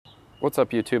What's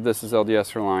up YouTube, this is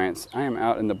LDS Reliance. I am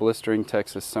out in the blistering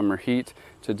Texas summer heat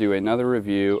to do another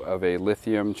review of a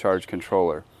lithium charge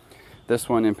controller. This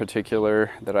one in particular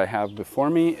that I have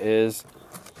before me is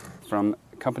from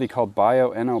a company called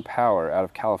Bioenno Power out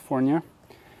of California.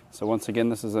 So once again,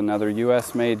 this is another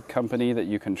US made company that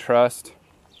you can trust.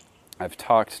 I've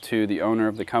talked to the owner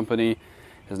of the company.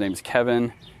 His name's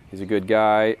Kevin. He's a good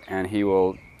guy and he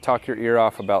will talk your ear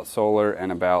off about solar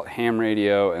and about ham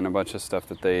radio and a bunch of stuff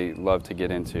that they love to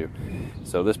get into.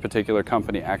 So this particular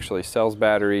company actually sells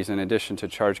batteries in addition to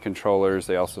charge controllers.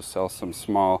 They also sell some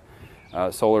small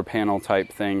solar panel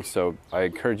type things. So I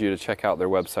encourage you to check out their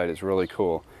website. It's really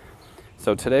cool.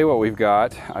 So today what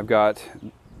I've got,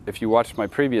 if you watched my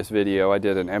previous video, I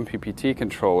did an MPPT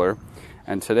controller,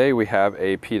 and today we have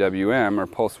a PWM or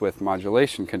pulse width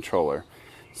modulation controller.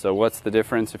 So what's the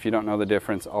difference? If you don't know the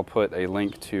difference, I'll put a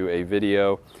link to a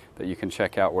video that you can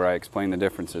check out where I explain the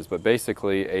differences. But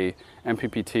basically, a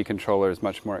MPPT controller is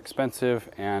much more expensive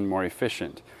and more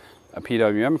efficient. A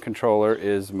PWM controller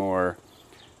is more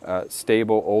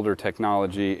stable, older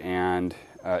technology, and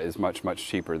is much, much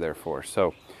cheaper therefore.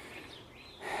 So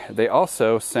they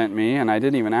also sent me, and I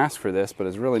didn't even ask for this, but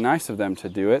it's really nice of them to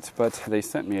do it, but they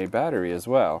sent me a battery as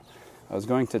well. I was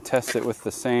going to test it with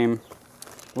the same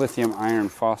lithium iron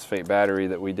phosphate battery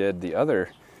that we did the other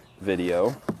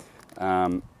video,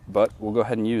 but we'll go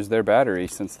ahead and use their battery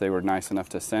since they were nice enough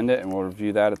to send it, and we'll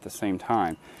review that at the same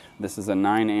time. This is a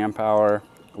 9 amp hour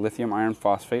lithium iron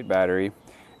phosphate battery.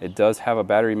 It does have a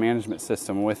battery management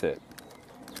system with it,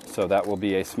 so that will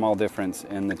be a small difference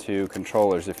in the two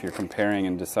controllers if you're comparing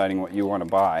and deciding what you want to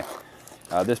buy.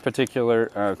 This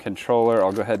particular controller,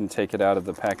 I'll go ahead and take it out of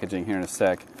the packaging here in a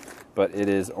sec, but it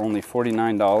is only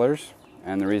 $49.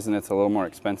 And the reason it's a little more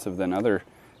expensive than other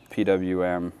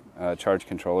PWM charge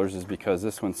controllers is because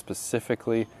this one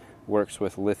specifically works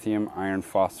with lithium iron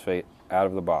phosphate out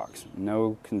of the box.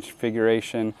 No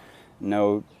configuration,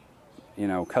 no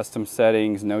custom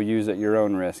settings, no use at your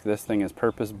own risk. This thing is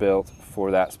purpose built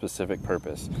for that specific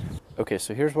purpose. Okay,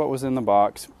 so here's what was in the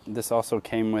box. This also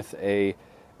came with a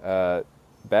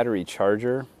battery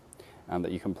charger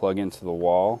that you can plug into the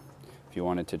wall if you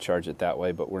wanted to charge it that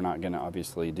way, but we're not going to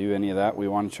obviously do any of that. We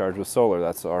want to charge with solar.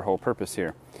 That's our whole purpose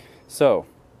here. So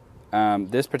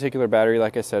this particular battery,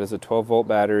 like I said, is a 12 volt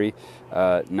battery,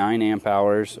 9 amp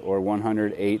hours or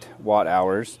 108 watt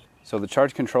hours. So the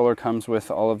charge controller comes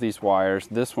with all of these wires.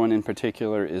 This one in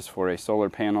particular is for a solar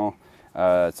panel.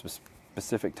 It's a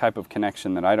specific type of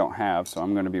connection that I don't have, so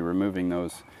I'm going to be removing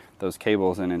those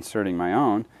cables and inserting my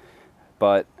own.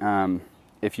 But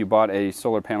if you bought a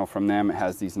solar panel from them, it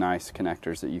has these nice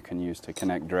connectors that you can use to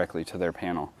connect directly to their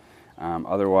panel.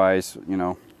 Otherwise,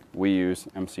 we use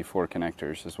MC4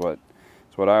 connectors is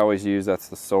what I always use. That's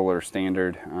the solar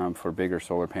standard for bigger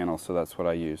solar panels, so that's what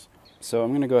I use. So I'm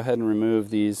going to go ahead and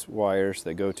remove these wires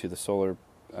that go to the solar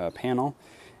panel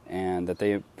and that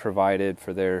they provided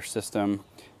for their system,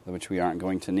 which we aren't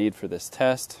going to need for this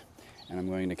test, and I'm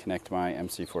going to connect my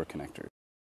MC4 connector.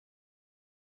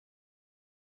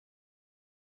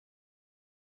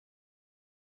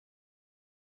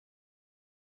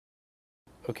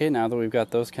 Okay, now that we've got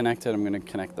those connected, I'm going to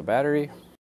connect the battery.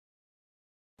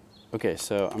 Okay,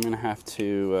 so I'm going to have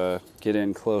to get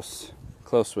in close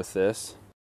with this.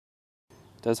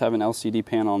 It does have an LCD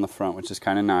panel on the front, which is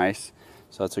kind of nice.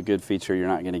 So that's a good feature you're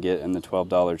not going to get in the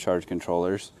 $12 charge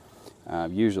controllers,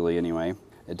 usually anyway.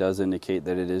 It does indicate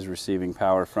that it is receiving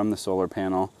power from the solar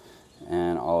panel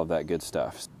and all of that good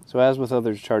stuff. So as with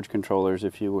other charge controllers,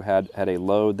 if you had a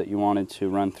load that you wanted to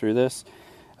run through this,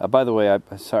 by the way,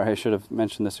 sorry, I should have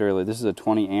mentioned this earlier. This is a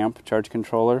 20 amp charge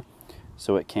controller,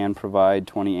 so it can provide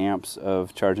 20 amps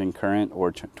of charging current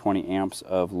or 20 amps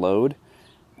of load.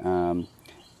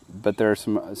 But there are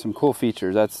some cool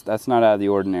features. That's not out of the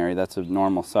ordinary. That's a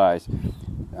normal size.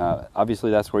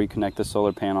 Obviously, that's where you connect the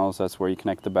solar panels. That's where you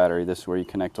connect the battery. This is where you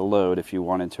connect a load if you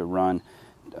wanted to run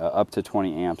up to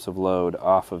 20 amps of load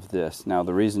off of this. Now,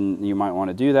 the reason you might want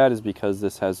to do that is because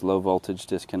this has low voltage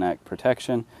disconnect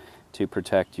protection to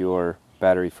protect your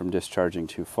battery from discharging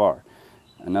too far.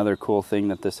 Another cool thing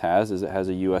that this has is it has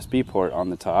a USB port on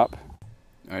the top.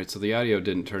 Alright, so the audio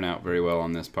didn't turn out very well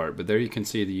on this part, but there you can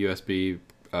see the USB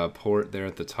port there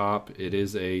at the top. It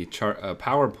is a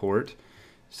power port,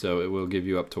 so it will give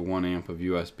you up to 1 amp of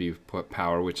USB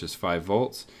power, which is 5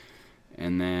 volts.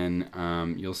 And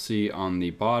then you'll see on the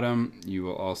bottom, you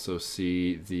will also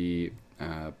see the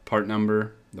part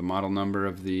number, the model number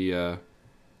of the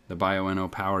Bioenno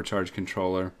Power charge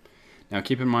controller. Now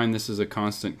keep in mind this is a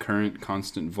constant current,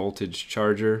 constant voltage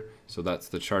charger, so that's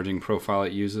the charging profile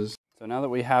it uses. So now that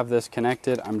we have this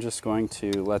connected, I'm just going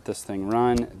to let this thing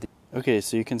run. Okay,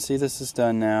 so you can see this is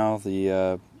done now.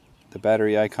 The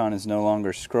battery icon is no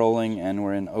longer scrolling, and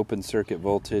we're in open circuit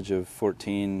voltage of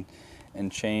 14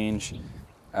 and change.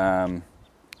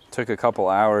 Took a couple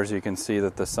hours. You can see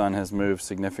that the sun has moved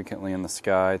significantly in the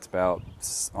sky. It's about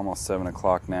almost 7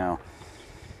 o'clock now.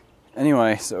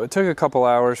 Anyway, so it took a couple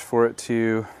hours for it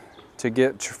to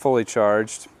get fully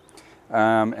charged.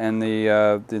 And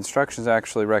the instructions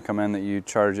actually recommend that you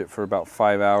charge it for about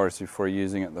 5 hours before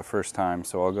using it the first time.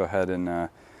 So I'll go ahead and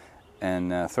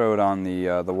throw it on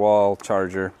the wall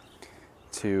charger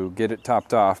to get it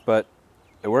topped off. But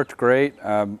it worked great.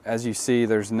 As you see,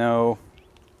 there's no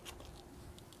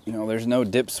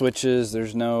dip switches.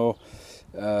 There's no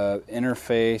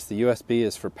interface. The USB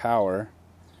is for power.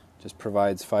 Just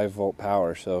provides 5-volt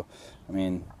power. So, I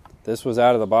mean, this was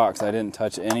out of the box. I didn't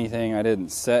touch anything. I didn't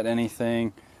set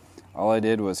anything. All I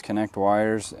did was connect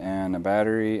wires and a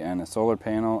battery and a solar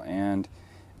panel, and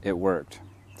it worked.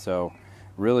 So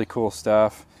really cool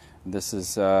stuff. This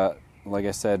is, like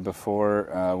I said before,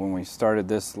 when we started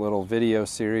this little video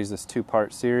series, this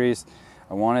 2-part series,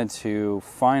 I wanted to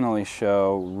finally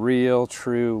show real,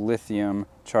 true lithium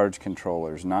charge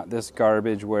controllers. Not this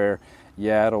garbage where,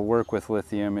 yeah, it'll work with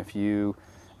lithium if you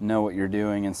know what you're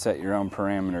doing and set your own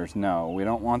parameters. No, we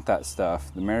don't want that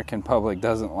stuff. The American public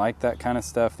doesn't like that kind of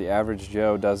stuff. The average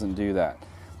Joe doesn't do that.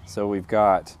 So we've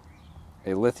got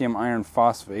a lithium iron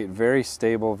phosphate, very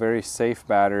stable, very safe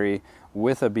battery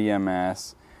with a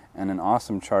BMS and an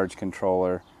awesome charge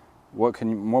controller. What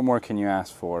more can you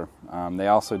ask for? They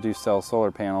also do sell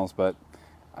solar panels, but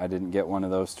I didn't get one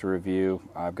of those to review.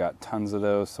 I've got tons of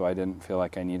those, so I didn't feel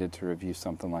like I needed to review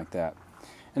something like that.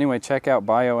 Anyway, check out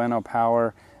Bioenno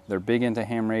Power. They're big into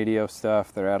ham radio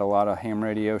stuff. They're at a lot of ham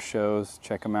radio shows.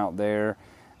 Check them out there.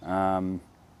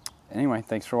 Anyway,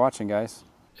 thanks for watching, guys.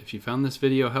 If you found this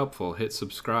video helpful, hit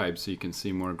subscribe so you can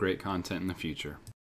see more great content in the future.